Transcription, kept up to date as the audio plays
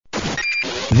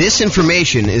This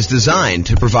information is designed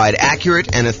to provide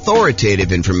accurate and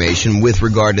authoritative information with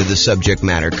regard to the subject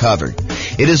matter covered.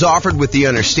 It is offered with the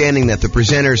understanding that the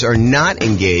presenters are not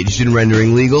engaged in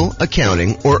rendering legal,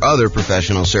 accounting, or other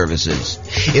professional services.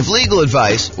 If legal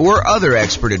advice or other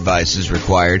expert advice is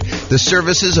required, the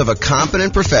services of a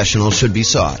competent professional should be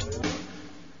sought.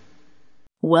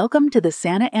 Welcome to the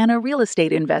Santa Ana Real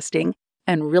Estate Investing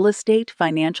and Real Estate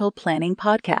Financial Planning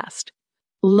Podcast.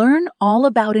 Learn all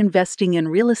about investing in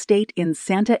real estate in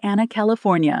Santa Ana,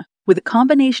 California, with a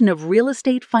combination of real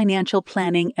estate financial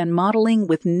planning and modeling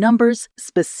with numbers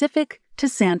specific to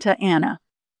Santa Ana,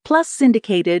 plus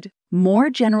syndicated, more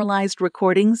generalized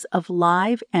recordings of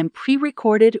live and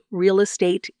pre-recorded real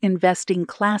estate investing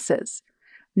classes,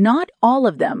 not all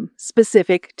of them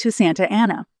specific to Santa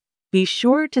Ana. Be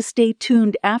sure to stay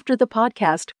tuned after the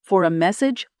podcast for a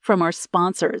message from our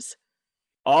sponsors.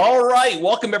 All right.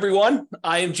 Welcome, everyone.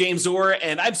 I am James Orr,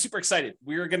 and I'm super excited.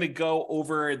 We're going to go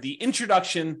over the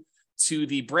introduction to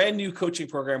the brand new coaching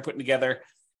program I'm putting together.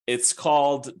 It's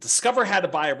called Discover How to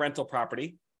Buy a Rental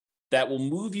Property that will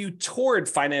move you toward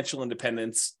financial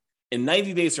independence in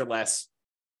 90 days or less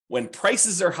when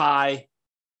prices are high,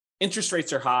 interest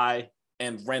rates are high,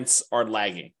 and rents are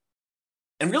lagging.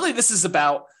 And really, this is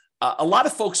about a lot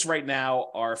of folks right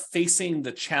now are facing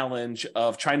the challenge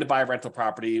of trying to buy a rental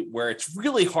property where it's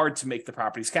really hard to make the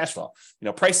property's cash flow. You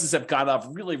know, prices have gone up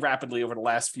really rapidly over the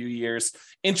last few years.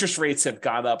 Interest rates have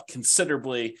gone up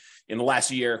considerably in the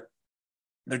last year.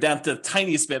 They're down to the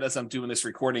tiniest bit as I'm doing this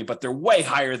recording, but they're way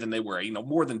higher than they were,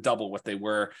 more than double what they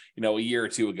were, a year or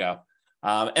two ago.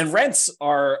 And rents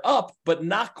are up, but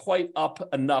not quite up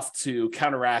enough to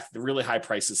counteract the really high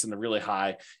prices and the really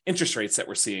high interest rates that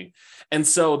we're seeing. And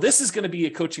so this is going to be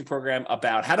a coaching program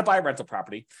about how to buy a rental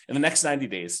property in the next 90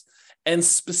 days, and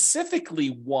specifically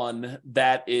one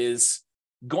that is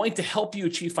going to help you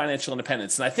achieve financial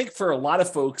independence. And I think for a lot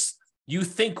of folks, you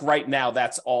think right now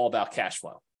that's all about cash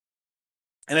flow.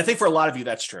 And I think for a lot of you,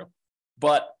 that's true.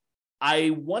 But I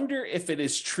wonder if it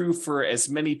is true for as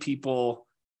many people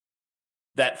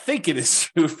that think it is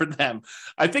true for them.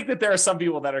 I think that there are some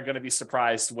people that are going to be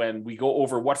surprised when we go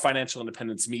over what financial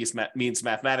independence means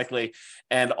mathematically,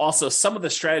 and also some of the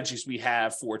strategies we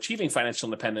have for achieving financial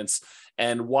independence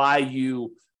and why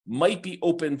you might be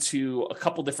open to a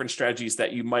couple different strategies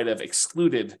that you might have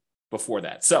excluded before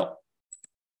that. So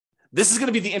this is going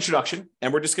to be the introduction,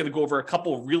 and we're just going to go over a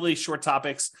couple really short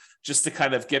topics just to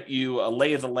kind of get you a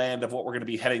lay of the land of what we're going to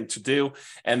be heading to do.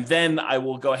 And then I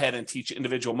will go ahead and teach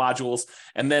individual modules.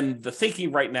 And then the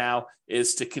thinking right now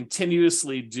is to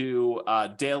continuously do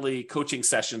daily coaching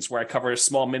sessions where I cover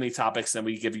small mini topics, and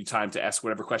we give you time to ask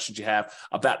whatever questions you have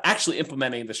about actually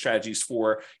implementing the strategies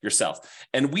for yourself.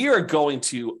 And we are going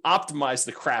to optimize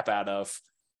the crap out of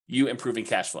you improving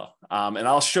cash flow. And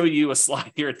I'll show you a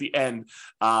slide here at the end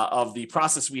of the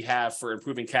process we have for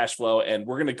improving cash flow. And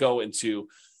we're going to go into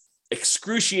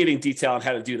excruciating detail on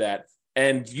how to do that.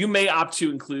 And you may opt to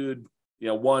include,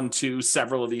 one, two,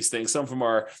 several of these things. Some of them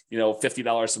are,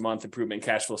 $50 a month improvement in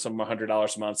cash flow. Some of them are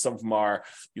 $100 a month. Some of them are,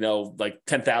 like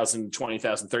 $10,000,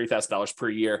 $20,000, $30,000 per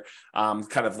year,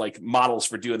 kind of like models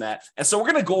for doing that. And so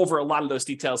we're going to go over a lot of those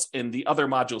details in the other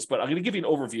modules, but I'm going to give you an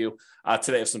overview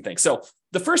today of some things. So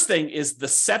the first thing is the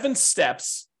 7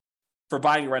 steps for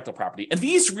buying a rental property. And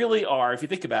these really are, if you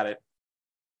think about it,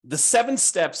 the 7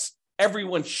 steps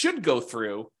everyone should go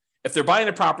through if they're buying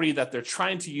a property that they're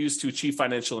trying to use to achieve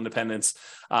financial independence,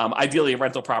 ideally a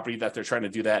rental property that they're trying to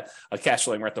do that, a cash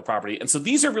flowing rental property. And so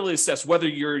these are really the steps, whether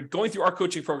you're going through our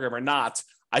coaching program or not.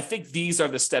 I think these are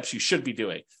the steps you should be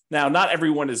doing. Now, not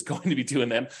everyone is going to be doing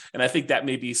them, and I think that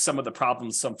may be some of the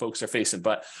problems some folks are facing,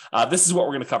 but this is what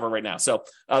we're going to cover right now. So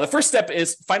the first step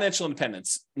is financial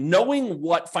independence, knowing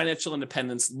what financial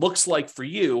independence looks like for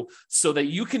you so that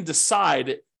you can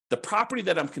decide the property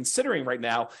that I'm considering right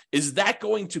now, is that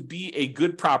going to be a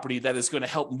good property that is going to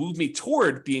help move me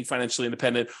toward being financially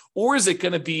independent? Or is it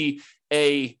going to be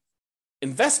a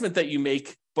investment that you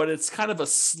make, but it's kind of a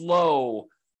slow,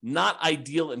 not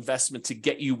ideal investment to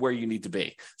get you where you need to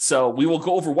be? So we will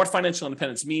go over what financial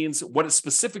independence means, what it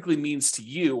specifically means to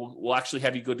you. We'll actually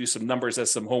have you go do some numbers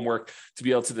as some homework to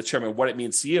be able to determine what it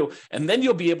means to you. And then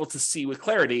you'll be able to see with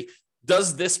clarity,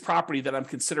 does this property that I'm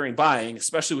considering buying,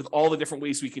 especially with all the different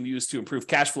ways we can use to improve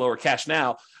cash flow or cash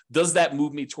now, does that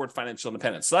move me toward financial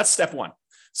independence? So that's step 1.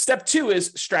 Step 2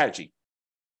 is strategy.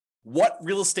 What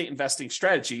real estate investing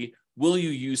strategy will you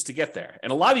use to get there?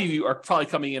 And a lot of you are probably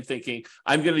coming in thinking,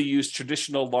 I'm going to use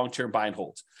traditional long-term buy and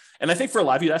hold. And I think for a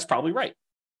lot of you, that's probably right.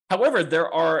 However,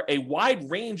 there are a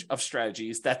wide range of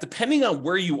strategies that, depending on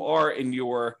where you are in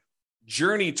your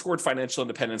journey toward financial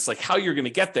independence, like how you're going to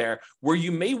get there, where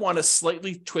you may want to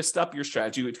slightly twist up your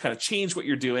strategy, kind of change what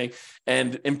you're doing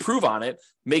and improve on it,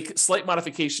 make slight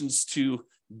modifications to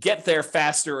get there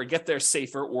faster or get there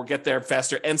safer or get there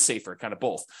faster and safer, kind of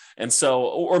both. And so,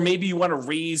 or maybe you want to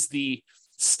raise the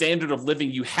standard of living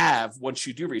you have once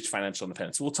you do reach financial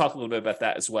independence. We'll talk a little bit about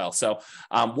that as well. So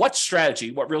what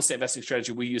real estate investing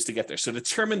strategy we use to get there? So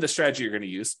determine the strategy you're going to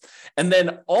use. And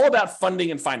then all about funding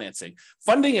and financing.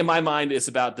 Funding in my mind is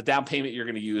about the down payment you're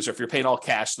going to use, or if you're paying all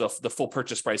cash, the full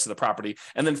purchase price of the property.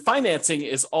 And then financing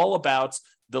is all about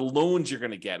the loans you're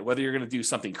going to get, whether you're going to do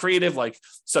something creative like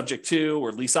subject to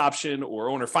or lease option or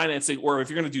owner financing, or if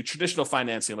you're going to do traditional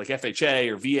financing like FHA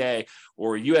or VA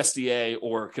or USDA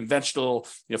or conventional,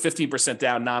 15%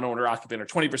 down, non-owner occupant, or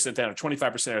 20% down, or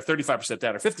 25%, or 35%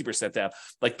 down, or 50% down.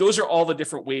 Like those are all the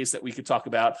different ways that we could talk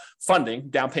about funding,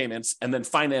 down payments, and then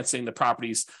financing the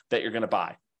properties that you're going to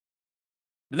buy.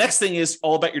 The next thing is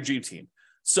all about your dream team.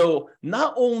 So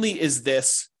not only is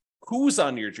this who's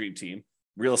on your dream team,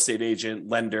 real estate agent,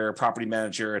 lender, property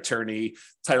manager, attorney,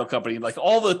 title company, like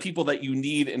all the people that you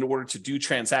need in order to do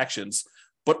transactions,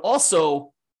 but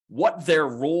also what their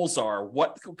roles are,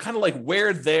 what kind of like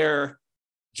where their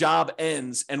job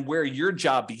ends and where your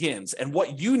job begins, and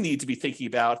what you need to be thinking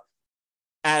about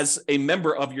as a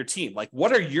member of your team. Like,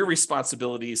 what are your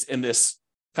responsibilities in this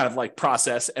kind of like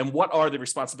process, and what are the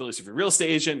responsibilities of your real estate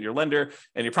agent, your lender,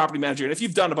 and your property manager? And if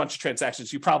you've done a bunch of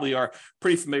transactions, you probably are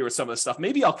pretty familiar with some of this stuff.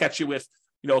 Maybe I'll catch you with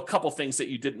a couple things that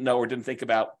you didn't know or didn't think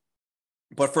about.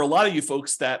 But for a lot of you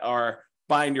folks that are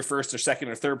buying your first or second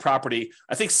or third property,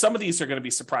 I think some of these are going to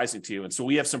be surprising to you. And so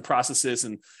we have some processes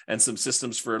and some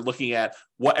systems for looking at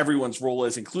what everyone's role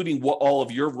is, including what all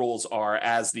of your roles are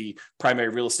as the primary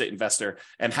real estate investor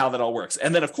and how that all works.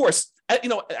 And then, of course,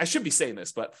 I should be saying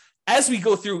this, but as we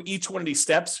go through each one of these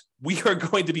steps, we are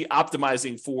going to be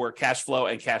optimizing for cash flow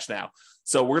and cash now.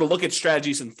 So we're going to look at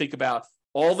strategies and think about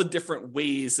all the different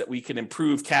ways that we can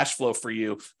improve cash flow for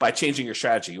you by changing your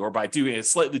strategy, or by doing a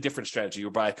slightly different strategy,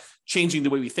 or by changing the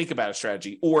way we think about a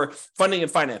strategy, or funding and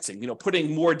financing,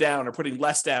 putting more down or putting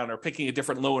less down, or picking a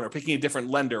different loan or picking a different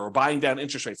lender, or buying down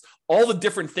interest rates, all the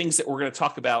different things that we're going to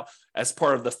talk about as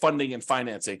part of the funding and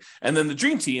financing. And then the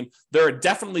dream team, there are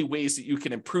definitely ways that you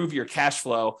can improve your cash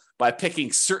flow by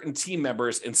picking certain team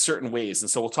members in certain ways. And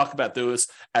so we'll talk about those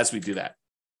as we do that.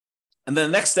 And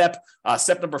then the next step,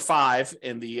 step number 5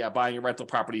 in the buying a rental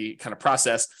property kind of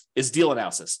process, is deal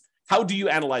analysis. How do you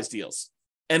analyze deals?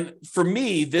 And for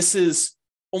me, this is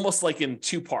almost like in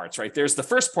 2 parts, right? There's the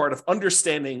first part of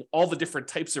understanding all the different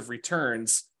types of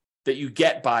returns that you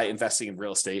get by investing in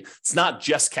real estate. It's not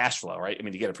just cash flow, right? I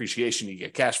mean, you get appreciation, you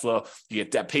get cash flow, you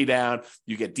get debt pay down,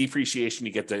 you get depreciation,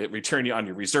 you get the return on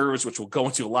your reserves, which we'll go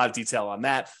into a lot of detail on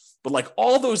that. But like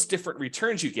all those different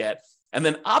returns you get, and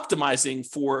then optimizing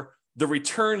for the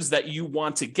returns that you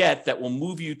want to get that will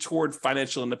move you toward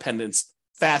financial independence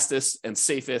fastest and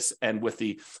safest and with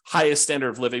the highest standard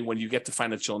of living when you get to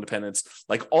financial independence.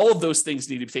 Like all of those things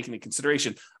need to be taken into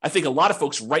consideration. I think a lot of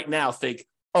folks right now think,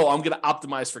 oh, I'm going to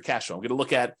optimize for cash flow. I'm going to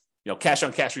look at cash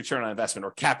on cash return on investment,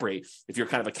 or cap rate, if you're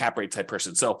kind of a cap rate type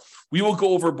person. So we will go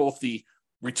over both the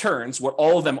returns, what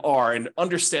all of them are, and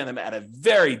understand them at a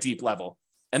very deep level.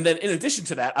 And then in addition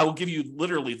to that, I will give you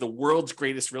literally the world's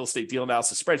greatest real estate deal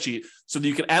analysis spreadsheet so that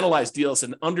you can analyze deals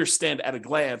and understand at a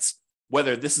glance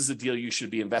whether this is a deal you should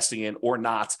be investing in or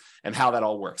not, and how that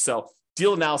all works. So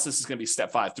deal analysis is going to be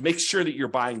step 5, to make sure that you're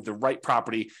buying the right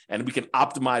property and we can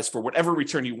optimize for whatever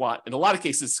return you want. In a lot of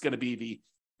cases, it's going to be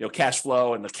the cash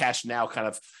flow and the cash now kind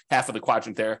of half of the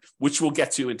quadrant there, which we'll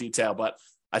get to in detail. But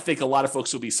I think a lot of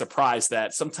folks will be surprised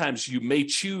that sometimes you may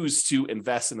choose to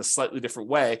invest in a slightly different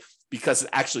way because it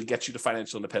actually gets you to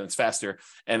financial independence faster,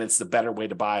 and it's the better way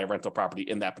to buy a rental property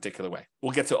in that particular way.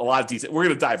 We'll get to a lot of detail. We're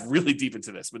going to dive really deep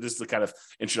into this, but this is the kind of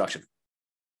introduction.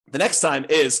 The next time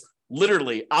is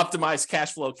literally optimize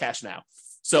cash flow, cash now.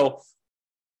 So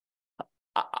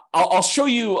I'll show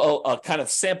you a kind of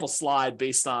sample slide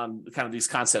based on kind of these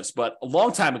concepts, but a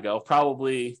long time ago,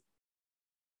 probably,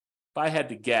 if I had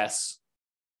to guess,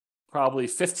 probably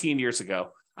 15 years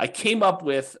ago, I came up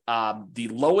with the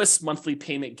lowest monthly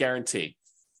payment guarantee.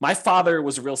 My father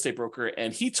was a real estate broker,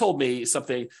 and he told me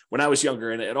something when I was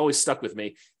younger, and it always stuck with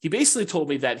me. He basically told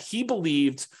me that he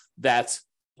believed that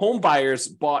home buyers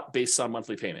bought based on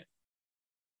monthly payment,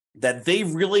 that they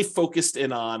really focused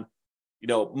in on,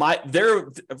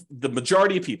 the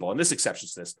majority of people, and there's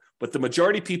exceptions to this, but the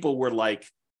majority of people were like,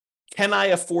 can I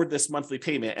afford this monthly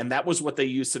payment? And that was what they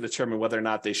used to determine whether or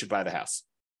not they should buy the house.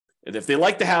 And if they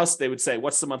like the house, they would say,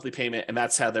 what's the monthly payment? And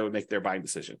that's how they would make their buying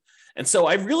decision. And so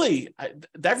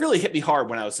that really hit me hard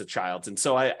when I was a child. And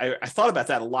so I thought about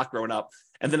that a lot growing up.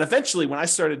 And then eventually when I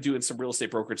started doing some real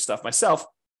estate brokerage stuff myself,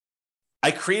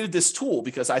 I created this tool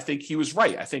because I think he was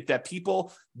right. I think that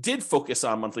people did focus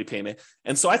on monthly payment.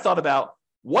 And so I thought about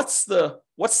what's the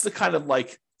kind of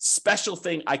like special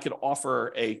thing I could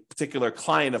offer a particular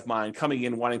client of mine coming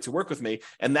in wanting to work with me.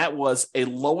 And that was a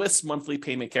lowest monthly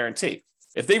payment guarantee.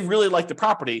 If they really like the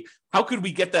property, how could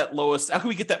we get that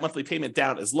monthly payment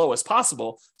down as low as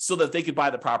possible so that they could buy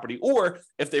the property? Or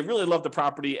if they really love the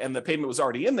property and the payment was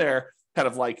already in there, kind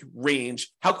of like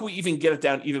range, how can we even get it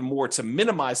down even more to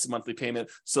minimize the monthly payment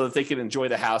so that they can enjoy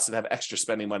the house and have extra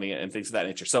spending money and things of that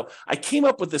nature? So I came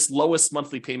up with this lowest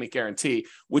monthly payment guarantee,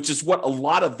 which is what a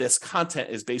lot of this content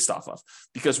is based off of.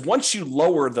 Because once you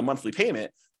lower the monthly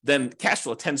payment, then cash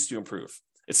flow tends to improve.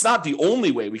 It's not the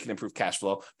only way we can improve cash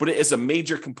flow, but it is a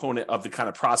major component of the kind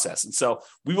of process. And so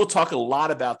we will talk a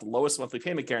lot about the lowest monthly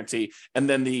payment guarantee and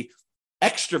then the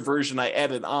extra version I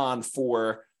added on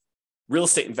for real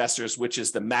estate investors, which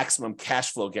is the maximum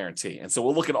cash flow guarantee. And so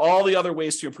we'll look at all the other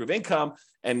ways to improve income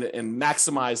and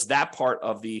maximize that part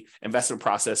of the investment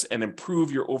process and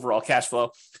improve your overall cash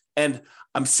flow. And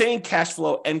I'm saying cash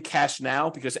flow and cash now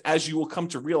because as you will come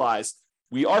to realize,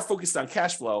 we are focused on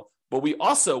cash flow, but we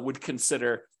also would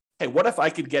consider, hey, what if I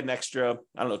could get an extra,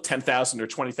 I don't know, $10,000 or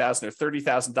 $20,000 or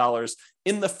 $30,000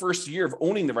 in the first year of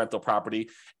owning the rental property?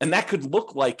 And that could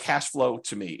look like cash flow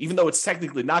to me, even though it's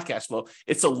technically not cash flow.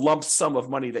 It's a lump sum of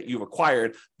money that you've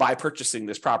acquired by purchasing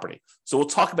this property. So we'll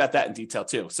talk about that in detail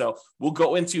too. So we'll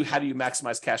go into how do you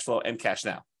maximize cash flow and cash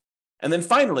now. And then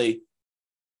finally,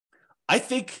 I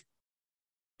think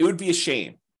it would be a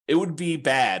shame. It would be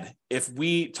bad if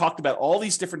we talked about all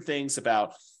these different things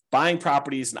about buying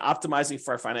properties and optimizing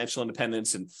for our financial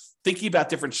independence and thinking about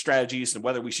different strategies and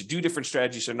whether we should do different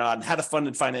strategies or not and how to fund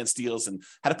and finance deals and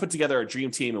how to put together a dream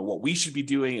team and what we should be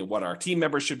doing and what our team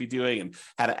members should be doing and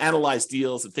how to analyze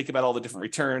deals and think about all the different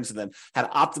returns and then how to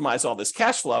optimize all this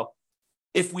cash flow.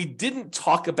 If we didn't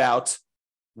talk about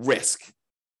risk,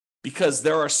 because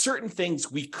there are certain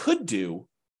things we could do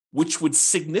which would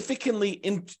significantly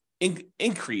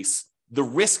increase the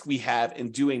risk we have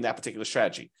in doing that particular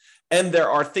strategy. And there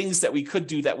are things that we could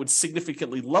do that would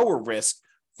significantly lower risk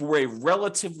for a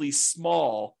relatively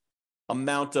small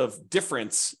amount of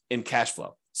difference in cash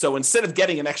flow. So instead of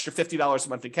getting an extra $50 a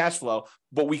month in cash flow,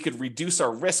 but we could reduce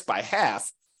our risk by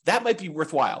half, that might be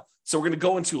worthwhile. So we're going to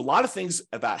go into a lot of things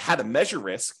about how to measure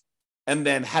risk and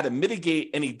then how to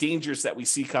mitigate any dangers that we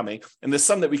see coming. And there's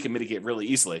some that we can mitigate really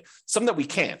easily, some that we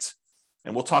can't.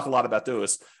 And we'll talk a lot about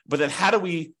those. But then how do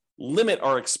we limit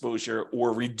our exposure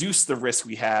or reduce the risk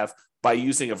we have by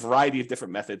using a variety of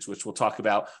different methods, which we'll talk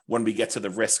about when we get to the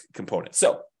risk component.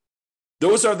 So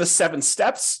those are the 7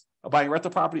 steps of buying a rental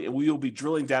property, and we will be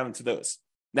drilling down into those.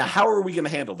 Now, how are we going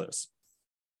to handle those?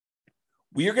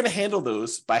 We are going to handle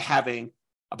those by having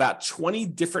about 20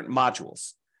 different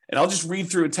modules. And I'll just read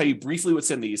through and tell you briefly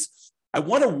what's in these. I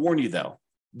want to warn you, though,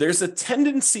 there's a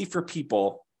tendency for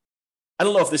people, I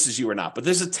don't know if this is you or not, but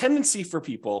there's a tendency for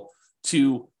people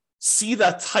to see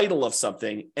the title of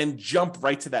something and jump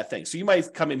right to that thing. So you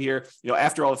might come in here,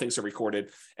 after all the things are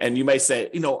recorded, and you might say,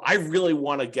 I really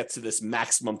want to get to this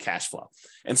maximum cash flow.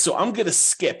 And so I'm going to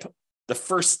skip the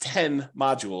first 10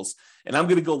 modules, and I'm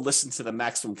going to go listen to the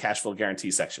maximum cash flow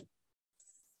guarantee section.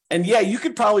 And yeah, you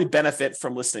could probably benefit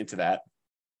from listening to that,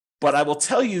 but I will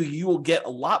tell you, you will get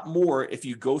a lot more if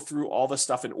you go through all the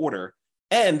stuff in order.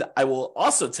 And I will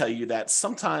also tell you that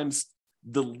sometimes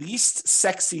the least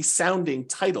sexy sounding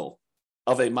title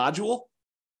of a module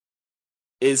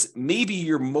is maybe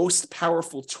your most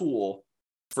powerful tool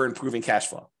for improving cash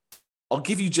flow. I'll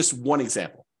give you just one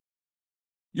example.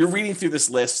 You're reading through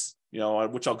this list,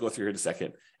 which I'll go through here in a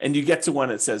second, and you get to one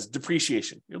that says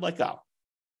depreciation. You're like, oh,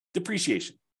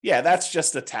 depreciation. Yeah, that's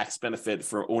just a tax benefit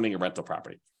for owning a rental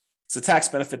property. It's a tax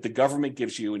benefit the government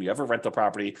gives you when you have a rental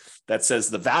property that says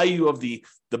the value of the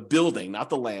building, not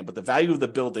the land, but the value of the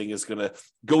building is going to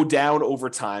go down over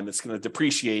time. It's going to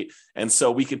depreciate. And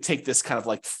so we can take this kind of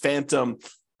like phantom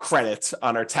credit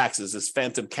on our taxes, this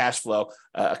phantom cash flow,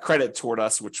 a credit toward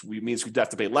us, which means we'd have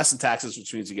to pay less in taxes,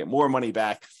 which means you get more money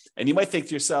back. And you might think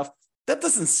to yourself, that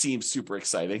doesn't seem super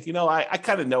exciting. I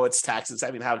kind of know it's taxes.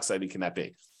 I mean, how exciting can that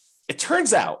be? It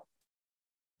turns out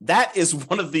that is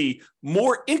one of the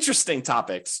more interesting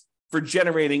topics for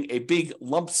generating a big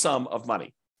lump sum of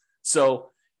money.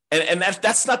 So, and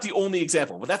that's not the only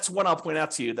example, but that's one I'll point out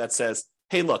to you that says,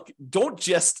 hey, look, don't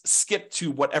just skip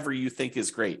to whatever you think is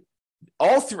great.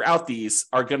 All throughout these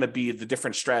are going to be the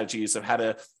different strategies of how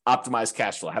to optimize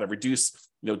cash flow, how to reduce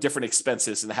different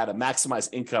expenses, and how to maximize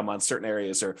income on certain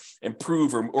areas, or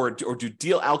improve or do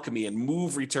deal alchemy and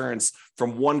move returns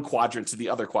from one quadrant to the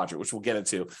other quadrant, which we'll get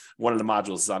into. One of the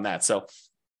modules is on that. So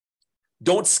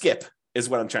don't skip is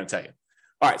what I'm trying to tell you.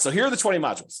 All right, so here are the 20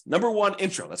 modules. Number 1,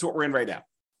 intro. That's what we're in right now.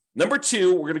 Number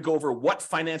 2, we're going to go over what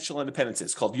financial independence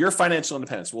is, called Your Financial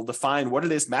Independence. We'll define what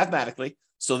it is mathematically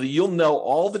so that you'll know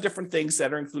all the different things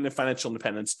that are included in financial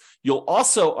independence. You'll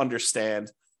also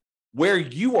understand where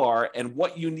you are and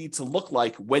what you need to look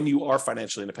like when you are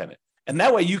financially independent. And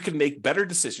that way you can make better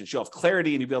decisions. You'll have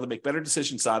clarity and you'll be able to make better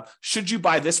decisions on, should you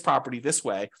buy this property this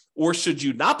way, or should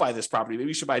you not buy this property? Maybe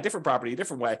you should buy a different property a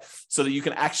different way, so that you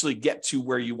can actually get to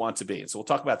where you want to be. And so we'll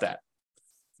talk about that.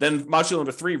 Then module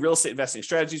number 3, real estate investing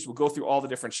strategies. We'll go through all the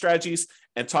different strategies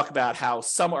and talk about how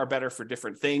some are better for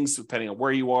different things, depending on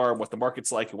where you are and what the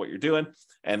market's like and what you're doing,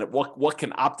 and what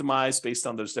can optimize based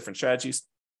on those different strategies.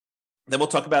 Then we'll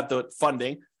talk about the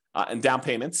funding and down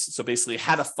payments. So basically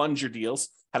how to fund your deals,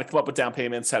 how to come up with down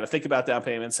payments, how to think about down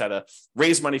payments, how to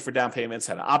raise money for down payments,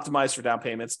 how to optimize for down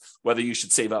payments, whether you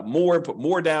should save up more, put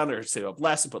more down, or save up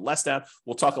less and put less down.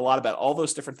 We'll talk a lot about all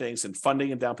those different things, and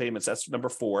funding and down payments. That's number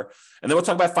 4. And then we'll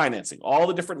talk about financing, all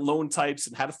the different loan types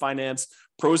and how to finance,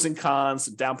 pros and cons,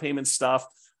 and down payment stuff.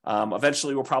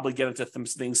 Eventually, we'll probably get into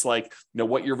things like,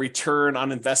 what your return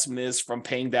on investment is from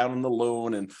paying down on the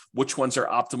loan, and which ones are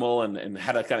optimal, and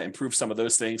how to kind of improve some of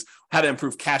those things, how to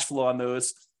improve cash flow on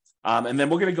those. And then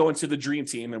we're going to go into the Dream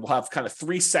Team, and we'll have kind of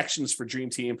 3 sections for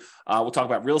Dream Team. We'll talk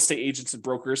about real estate agents and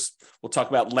brokers. We'll talk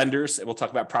about lenders, and we'll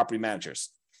talk about property managers.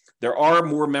 There are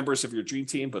more members of your Dream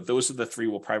Team, but those are the 3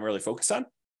 we'll primarily focus on.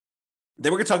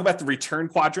 Then we're going to talk about the return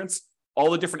quadrants, all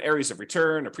the different areas of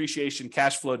return, appreciation,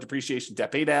 cash flow, depreciation,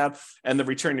 debt pay down, and the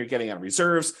return you're getting on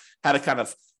reserves, how to kind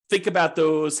of think about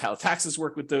those, how taxes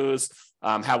work with those,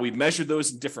 how we measure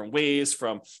those in different ways,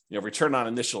 from return on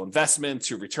initial investment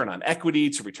to return on equity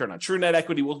to return on true net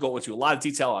equity. We'll go into a lot of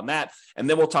detail on that. And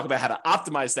then we'll talk about how to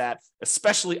optimize that,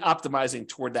 especially optimizing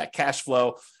toward that cash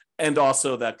flow and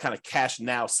also that kind of cash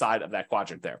now side of that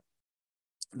quadrant there.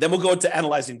 Then we'll go into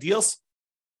analyzing deals.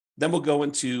 Then we'll go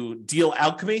into deal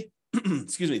alchemy.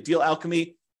 Deal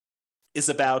alchemy is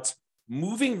about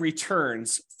moving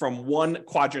returns from one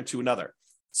quadrant to another.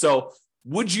 So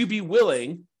would you be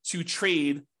willing to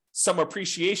trade some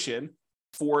appreciation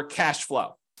for cash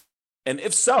flow? And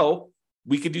if so,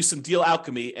 we could do some deal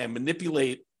alchemy and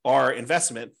manipulate our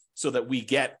investment so that we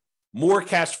get more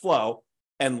cash flow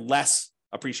and less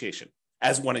appreciation,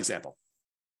 as one example.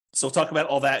 So we'll talk about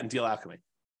all that in deal alchemy.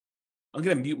 I'm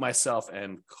going to mute myself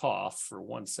and cough for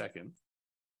 1 second.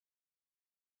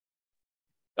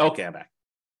 Okay, I'm back.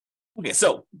 Okay,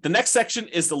 so the next section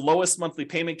is the lowest monthly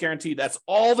payment guarantee. That's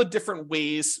all the different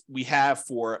ways we have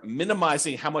for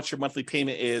minimizing how much your monthly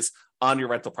payment is on your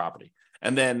rental property.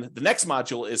 And then the next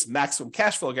module is maximum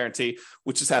cash flow guarantee,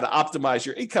 which is how to optimize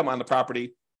your income on the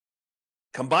property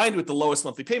combined with the lowest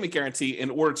monthly payment guarantee in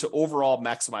order to overall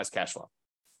maximize cash flow.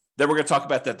 Then we're going to talk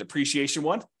about that depreciation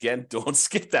one. Again, don't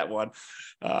skip that one.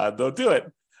 Don't do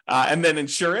it. And then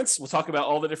insurance. We'll talk about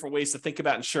all the different ways to think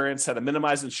about insurance, how to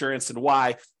minimize insurance, and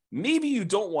why maybe you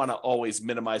don't want to always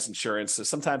minimize insurance. So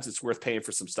sometimes it's worth paying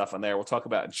for some stuff on there. We'll talk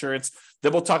about insurance.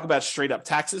 Then we'll talk about straight up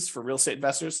taxes for real estate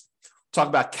investors. Talk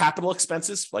about capital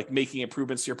expenses, like making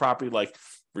improvements to your property, like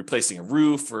replacing a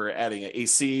roof or adding an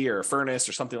AC or a furnace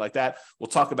or something like that. We'll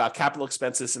talk about capital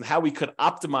expenses and how we could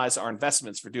optimize our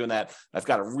investments for doing that. I've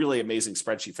got a really amazing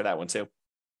spreadsheet for that one too.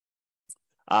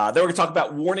 Then we're going to talk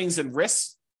about warnings and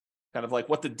risks, kind of like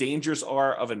what the dangers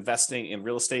are of investing in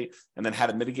real estate and then how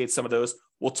to mitigate some of those.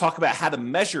 We'll talk about how to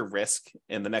measure risk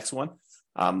in the next one,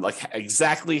 like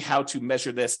exactly how to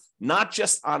measure this, not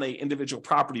just on an individual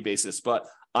property basis, but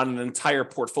on an entire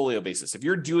portfolio basis. If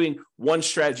you're doing one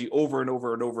strategy over and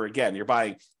over and over again, you're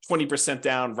buying 20%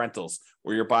 down rentals,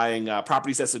 or you're buying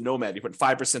properties as a nomad, you put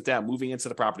 5% down, moving into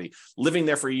the property, living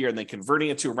there for a year, and then converting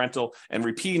it to a rental and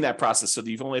repeating that process so that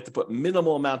you've only have to put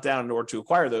minimal amount down in order to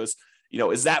acquire those.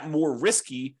 Is that more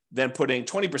risky than putting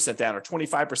 20% down or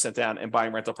 25% down and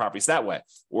buying rental properties that way?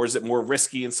 Or is it more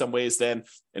risky in some ways than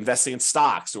investing in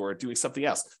stocks or doing something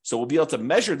else? So we'll be able to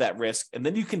measure that risk, and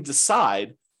then you can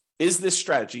decide, is this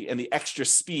strategy and the extra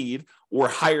speed or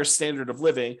higher standard of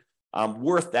living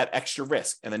worth that extra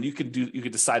risk? And then you can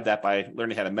decide that by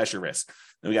learning how to measure risk.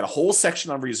 Then we got a whole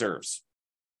section on reserves.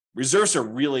 Reserves are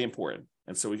really important.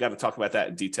 And so we got to talk about that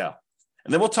in detail.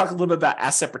 And then we'll talk a little bit about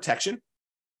asset protection.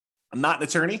 I'm not an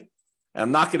attorney, and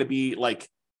I'm not going to be like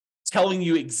telling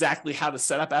you exactly how to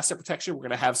set up asset protection. We're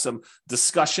going to have some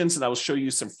discussions, and I will show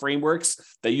you some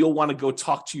frameworks that you'll want to go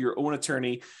talk to your own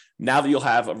attorney now that you'll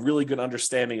have a really good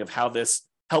understanding of how this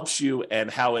helps you and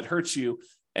how it hurts you,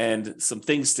 and some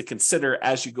things to consider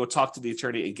as you go talk to the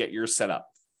attorney and get yours set up.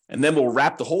 And then we'll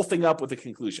wrap the whole thing up with a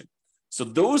conclusion. So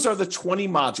those are the 20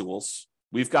 modules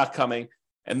we've got coming.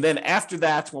 And then after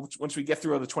that, once we get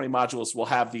through all the 20 modules, we'll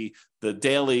have the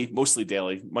daily, mostly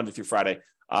daily, Monday through Friday,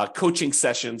 coaching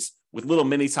sessions with little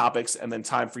mini topics, and then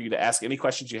time for you to ask any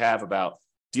questions you have about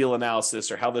deal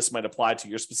analysis or how this might apply to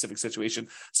your specific situation,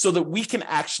 so that we can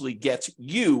actually get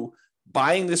you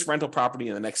buying this rental property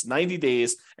in the next 90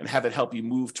 days and have it help you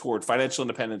move toward financial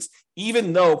independence,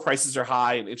 even though prices are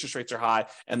high and interest rates are high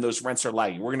and those rents are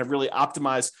lagging. We're going to really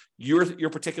optimize your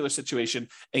particular situation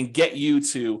and get you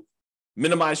to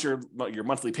minimize your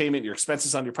monthly payment, your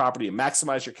expenses on your property, and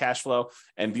maximize your cash flow,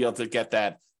 and be able to get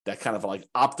that kind of like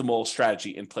optimal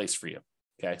strategy in place for you.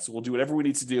 Okay, so we'll do whatever we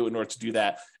need to do in order to do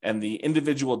that. And the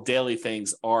individual daily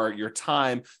things are your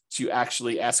time to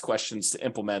actually ask questions to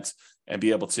implement and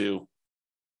be able to,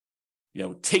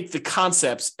 take the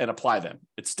concepts and apply them.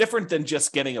 It's different than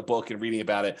just getting a book and reading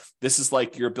about it. This is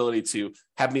like your ability to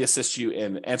have me assist you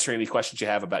in answering any questions you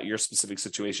have about your specific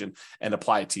situation and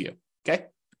apply it to you. Okay.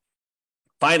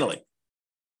 Finally.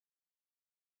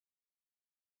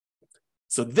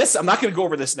 So this, I'm not going to go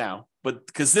over this now, but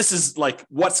because this is like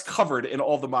what's covered in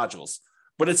all the modules,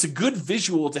 but it's a good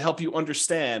visual to help you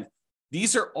understand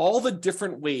these are all the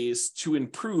different ways to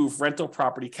improve rental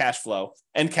property cash flow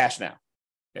and cash now.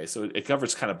 Okay, so it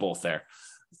covers kind of both there.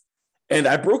 And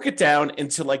I broke it down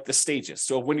into like the stages.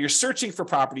 So when you're searching for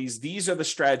properties, these are the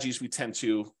strategies we tend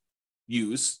to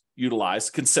utilize,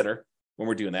 consider when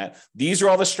we're doing that. These are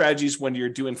all the strategies when you're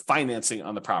doing financing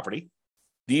on the property.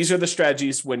 These are the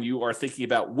strategies when you are thinking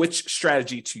about which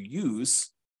strategy to use,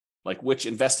 like which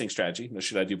investing strategy.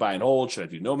 Should I do buy and hold? Should I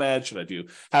do nomad? Should I do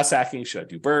house hacking? Should I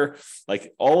do BRRRR?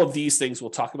 Like all of these things, we'll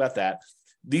talk about that.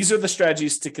 These are the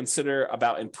strategies to consider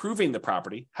about improving the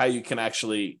property, how you can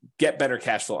actually get better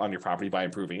cash flow on your property by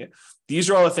improving it. These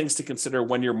are all the things to consider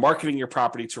when you're marketing your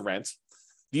property to rent.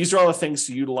 These are all the things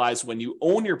to utilize when you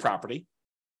own your property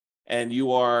and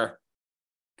you are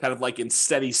kind of like in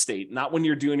steady state, not when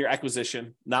you're doing your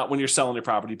acquisition, not when you're selling your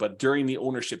property, but during the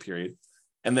ownership period.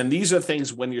 And then these are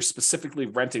things when you're specifically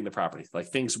renting the property, like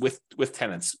things with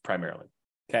tenants primarily.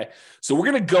 Okay. So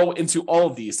we're going to go into all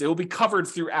of these. They will be covered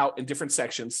throughout in different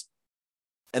sections.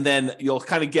 And then you'll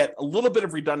kind of get a little bit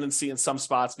of redundancy in some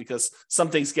spots because some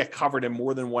things get covered in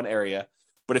more than one area.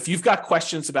 But if you've got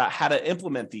questions about how to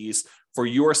implement these for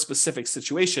your specific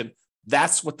situation,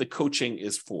 that's what the coaching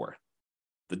is for.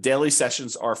 The daily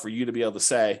sessions are for you to be able to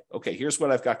say, okay, here's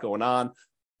what I've got going on.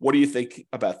 What do you think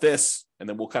about this? And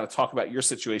then we'll kind of talk about your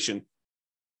situation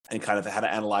and kind of how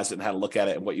to analyze it and how to look at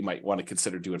it and what you might want to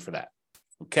consider doing for that.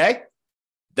 Okay,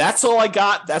 that's all I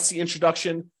got. That's the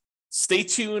introduction. Stay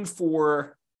tuned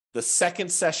for the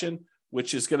second session,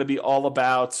 which is going to be all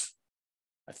about,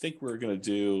 I think we're going to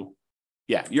do,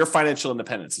 your financial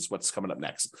independence is what's coming up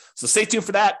next. So stay tuned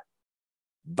for that.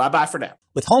 Bye-bye for now.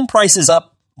 With home prices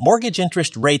up, mortgage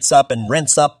interest rates up, and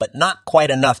rents up, but not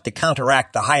quite enough to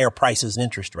counteract the higher prices and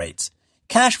interest rates,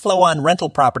 cash flow on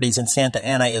rental properties in Santa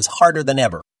Ana is harder than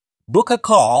ever. Book a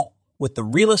call with the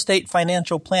Real Estate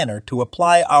Financial Planner to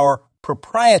apply our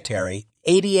proprietary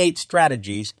 88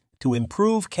 strategies to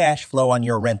improve cash flow on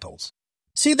your rentals.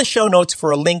 See the show notes for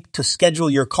a link to schedule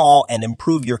your call and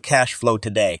improve your cash flow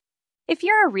today. If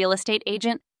you're a real estate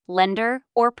agent, lender,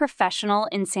 or professional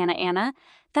in Santa Ana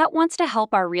that wants to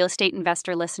help our real estate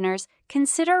investor listeners,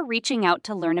 consider reaching out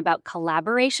to learn about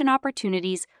collaboration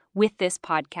opportunities with this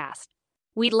podcast.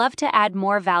 We'd love to add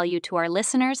more value to our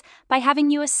listeners by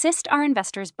having you assist our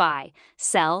investors buy,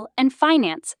 sell, and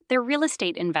finance their real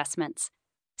estate investments.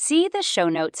 See the show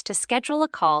notes to schedule a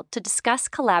call to discuss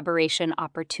collaboration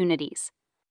opportunities.